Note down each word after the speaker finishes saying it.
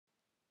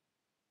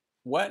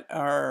What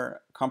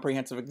are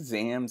comprehensive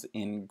exams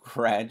in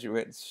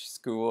graduate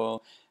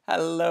school?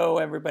 Hello,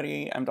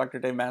 everybody. I'm Dr.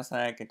 Dave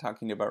Maslach,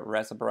 talking about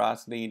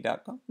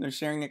reciprocity.com, the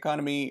sharing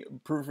economy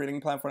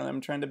proofreading platform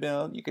I'm trying to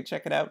build. You could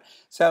check it out.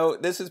 So,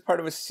 this is part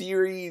of a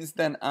series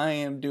that I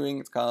am doing.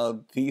 It's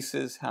called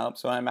Thesis Help.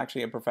 So, I'm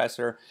actually a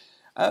professor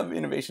of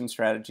innovation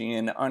strategy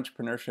and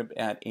entrepreneurship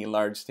at a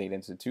large state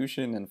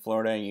institution in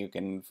Florida. You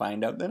can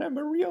find out that I'm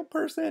a real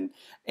person.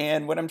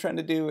 And what I'm trying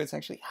to do is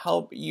actually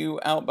help you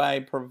out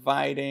by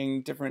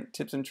providing different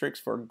tips and tricks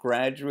for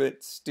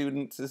graduate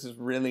students. This is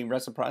really,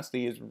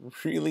 reciprocity is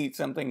really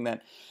something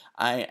that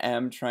I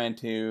am trying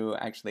to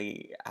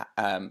actually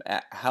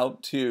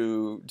help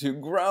to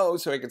grow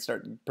so I can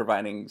start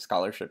providing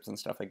scholarships and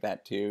stuff like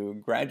that to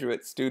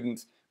graduate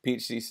students,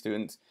 PhD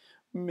students,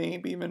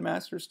 maybe even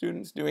master's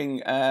students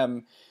doing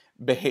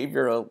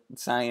behavioral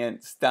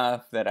science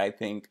stuff that I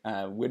think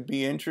would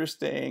be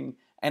interesting,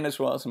 and as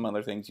well as some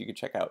other things you could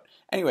check out.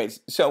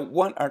 Anyways, so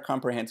what are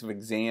comprehensive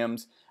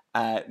exams?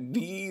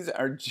 These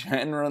are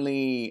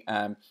generally,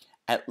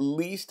 at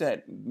least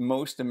at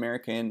most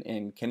American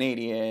and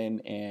Canadian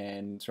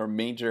and sort of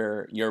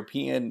major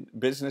European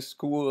business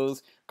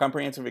schools,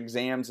 comprehensive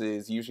exams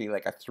is usually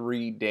like a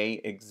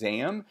 3-day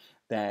exam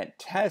that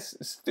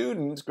tests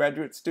students,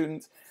 graduate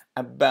students,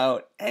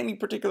 about any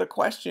particular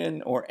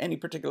question or any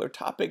particular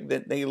topic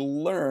that they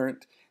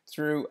learned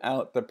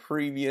throughout the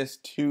previous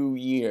 2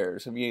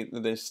 years.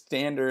 The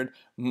standard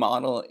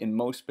model in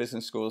most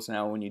business schools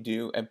now when you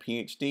do a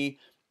PhD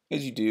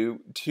is you do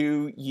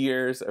 2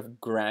 years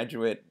of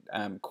graduate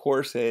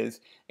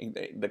courses.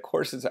 The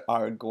courses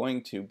are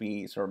going to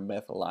be sort of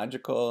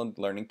methodological,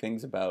 learning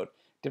things about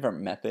different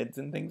methods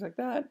and things like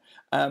that,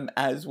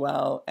 as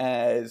well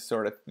as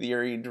sort of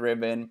theory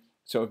driven.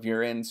 So if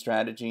you're in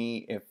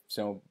strategy,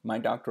 my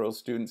doctoral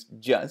students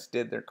just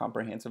did their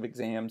comprehensive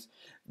exams.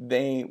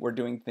 They were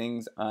doing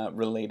things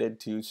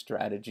related to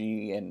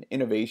strategy and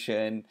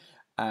innovation,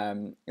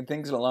 and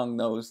things along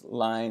those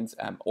lines,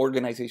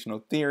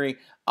 organizational theory,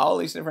 all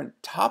these different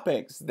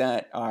topics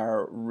that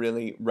are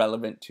really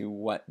relevant to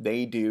what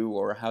they do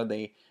or how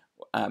they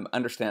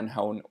understand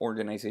how an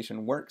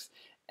organization works.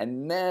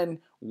 And then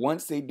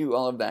once they do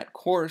all of that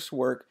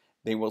coursework,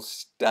 they will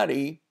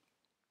study.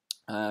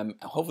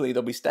 Hopefully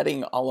they'll be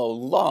studying all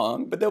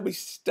along, but they'll be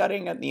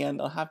studying at the end.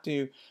 They'll have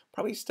to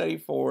probably study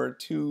for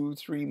 2,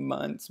 3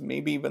 months,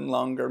 maybe even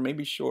longer,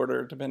 maybe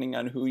shorter, depending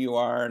on who you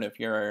are and if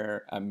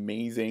you're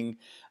amazing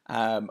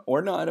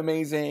or not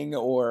amazing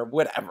or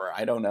whatever.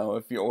 I don't know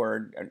if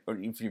you're a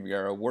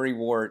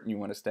worrywart and you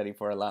want to study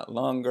for a lot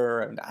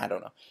longer. And I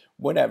don't know,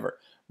 whatever.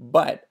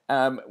 But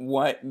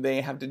what they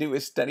have to do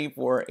is study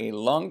for a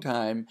long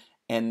time,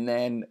 and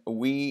then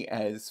we,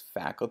 as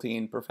faculty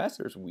and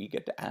professors, we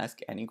get to ask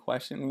any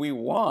question we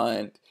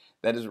want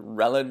that is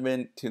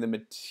relevant to the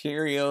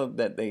material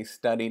that they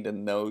studied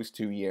in those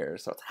 2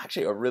 years. So it's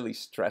actually a really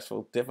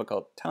stressful,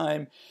 difficult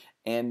time,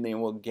 and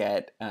they'll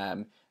get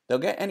it'll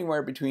be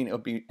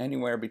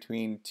anywhere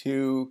between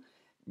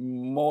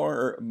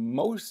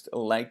most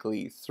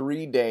likely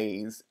 3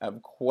 days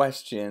of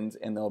questions,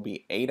 and there'll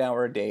be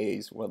 8-hour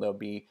days where they'll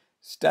be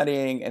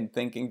studying and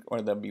thinking, or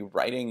they'll be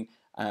writing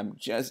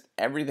just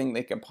everything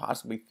they can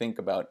possibly think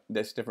about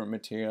this different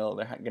material.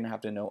 They're going to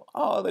have to know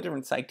all the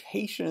different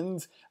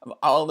citations of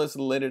all this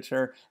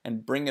literature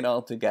and bring it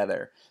all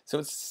together. So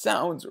it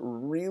sounds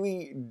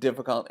really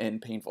difficult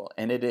and painful,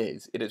 and it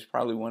is. It is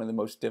probably one of the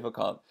most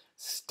difficult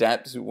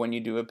steps when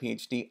you do a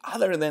PhD,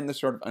 other than the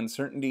sort of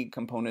uncertainty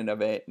component of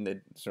it and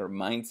the sort of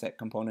mindset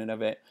component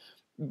of it.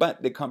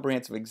 But the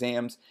comprehensive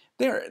exams,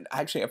 they're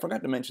actually, I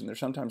forgot to mention, they're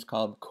sometimes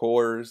called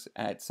cores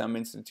at some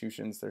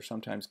institutions. They're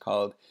sometimes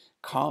called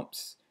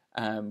comps.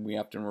 We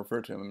often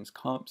refer to them as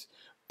comps.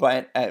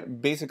 But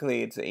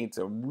basically, it's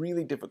a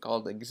really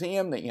difficult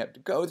exam that you have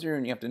to go through,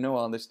 and you have to know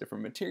all this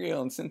different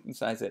material and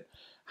synthesize it.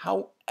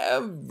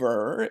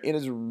 However, it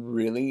is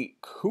really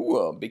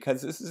cool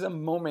because this is a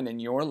moment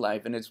in your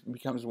life, and it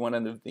becomes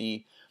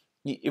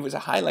it was a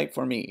highlight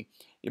for me.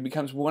 It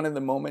becomes one of the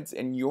moments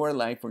in your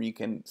life where you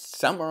can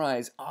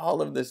summarize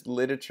all of this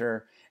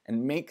literature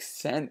and make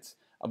sense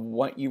of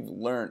what you've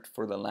learned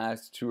for the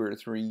last 2 or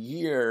 3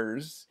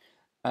 years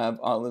of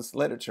all this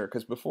literature.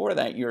 Because before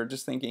that, you're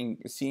just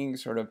seeing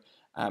sort of,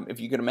 if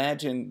you could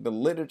imagine the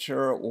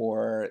literature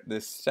or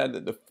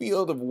the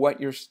field of what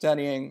you're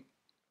studying.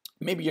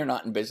 Maybe you're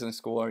not in business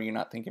school, or you're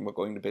not thinking about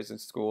going to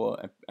business school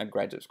and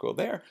graduate school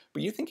there,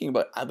 but you're thinking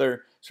about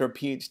other sort of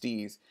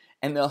PhDs,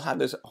 and they'll have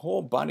this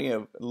whole body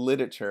of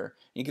literature.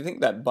 You can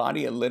think that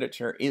body of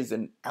literature is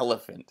an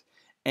elephant,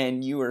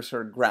 and you are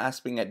sort of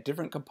grasping at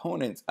different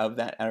components of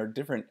that, or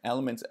different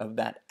elements of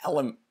that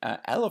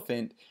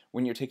elephant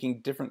when you're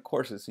taking different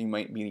courses. So you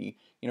might be,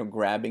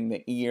 grabbing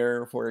the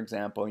ear, for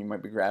example. You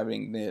might be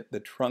grabbing the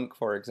trunk,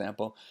 for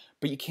example,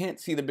 but you can't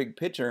see the big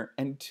picture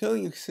until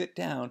you sit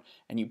down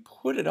and you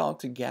put it all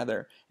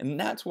together. And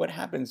that's what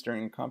happens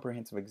during a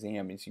comprehensive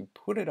exam, is you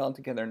put it all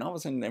together, and all of a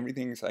sudden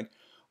everything's like,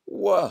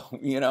 whoa,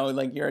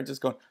 like you're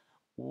just going,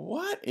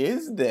 what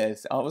is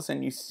this? All of a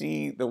sudden you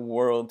see the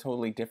world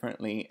totally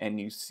differently and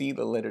you see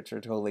the literature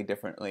totally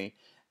differently.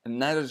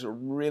 And that is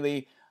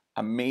really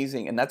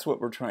amazing. And that's what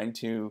we're trying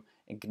to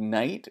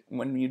ignite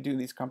when you do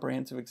these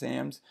comprehensive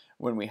exams,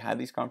 when we have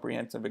these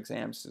comprehensive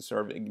exams, to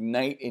sort of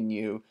ignite in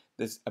you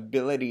this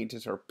ability to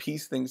sort of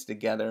piece things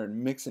together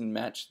and mix and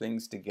match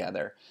things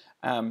together.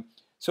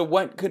 So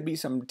what could be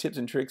some tips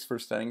and tricks for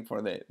studying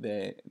for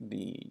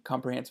the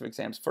comprehensive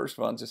exams? First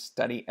of all, just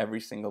study every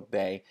single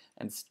day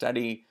and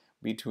study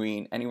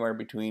anywhere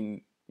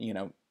between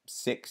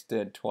 6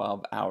 to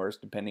 12 hours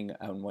depending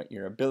on what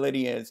your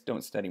ability is.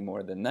 Don't study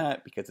more than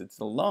that because it's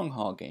a long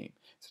haul game.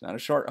 It's not a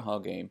short haul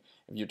game.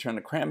 If you're trying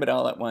to cram it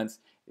all at once,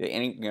 it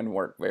ain't going to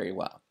work very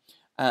well.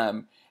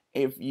 Um,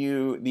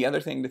 the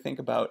other thing to think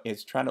about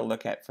is try to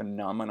look at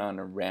phenomenon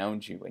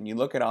around you, and you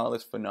look at all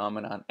this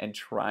phenomenon and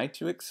try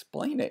to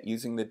explain it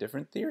using the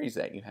different theories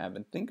that you have,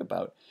 and think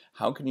about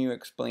how can you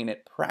explain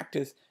it.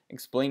 Practice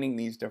explaining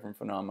these different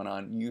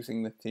phenomenon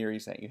using the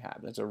theories that you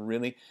have.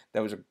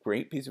 That was a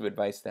great piece of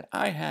advice that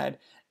I had,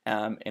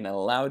 and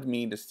allowed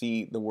me to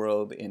see the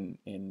world in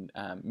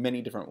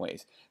many different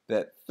ways.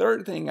 The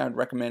third thing I'd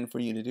recommend for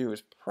you to do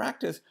is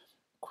practice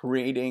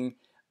creating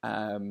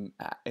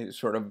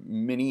sort of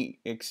mini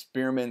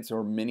experiments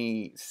or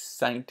mini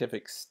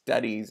scientific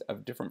studies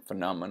of different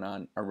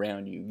phenomenon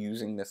around you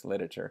using this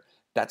literature.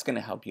 That's going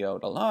to help you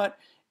out a lot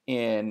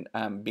in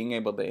being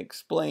able to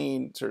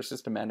explain sort of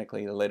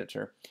systematically the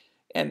literature.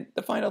 And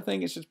the final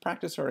thing is just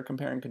practice sort of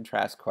compare and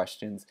contrast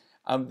questions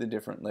of the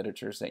different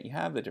literatures that you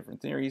have, the different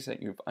theories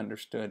that you've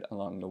understood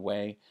along the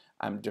way,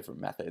 different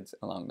methods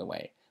along the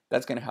way.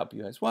 That's going to help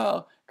you as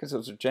well, because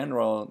those are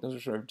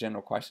sort of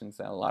general questions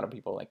that a lot of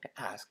people like to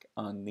ask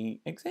on the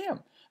exam.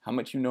 How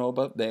much you know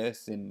about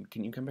this, and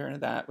can you compare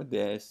that with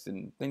this,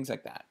 and things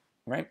like that,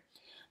 right?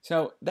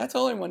 So that's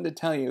all I wanted to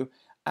tell you.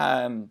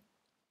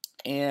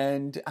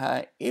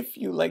 If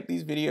you like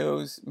these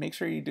videos, make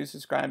sure you do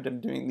subscribe. I'm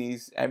doing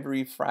these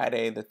every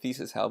Friday, the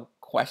thesis help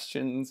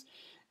questions.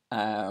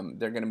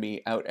 They're going to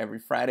be out every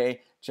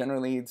Friday.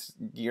 Generally, it's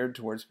geared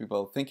towards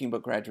people thinking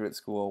about graduate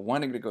school,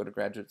 wanting to go to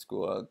graduate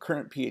school,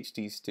 current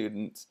PhD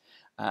students.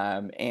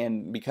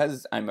 And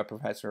because I'm a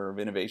professor of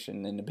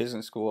innovation in a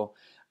business school,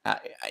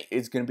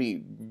 it's going to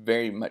be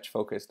very much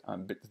focused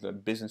on the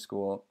business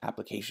school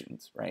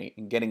applications, right?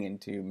 And getting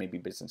into maybe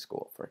business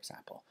school, for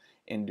example,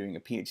 and doing a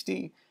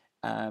PhD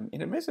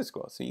in a business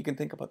school. So you can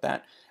think about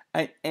that.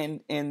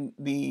 And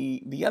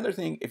the other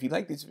thing, if you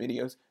like these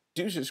videos,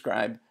 do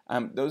subscribe.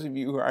 Those of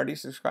you who are already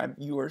subscribed,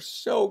 you are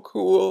so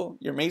cool.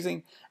 You're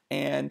amazing.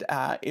 And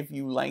if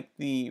you like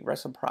the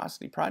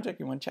reciprocity project,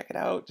 you want to check it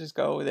out, just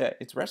go with it.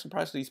 It's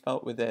reciprocity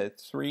spelled with a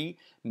 3,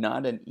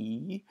 not an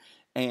E.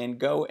 And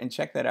go and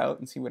check that out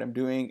and see what I'm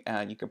doing.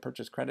 You can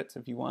purchase credits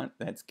if you want.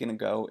 That's going to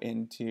go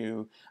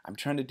into, I'm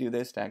trying to do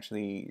this to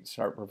actually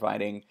start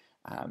providing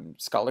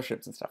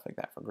scholarships and stuff like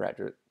that for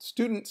graduate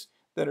students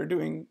that are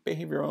doing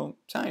behavioral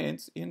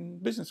science in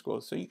business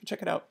schools. So you can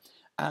check it out.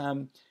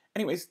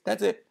 Anyways,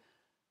 that's it.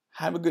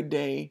 Have a good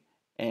day,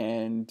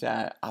 and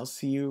I'll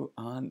see you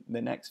on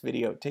the next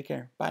video. Take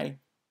care. Bye.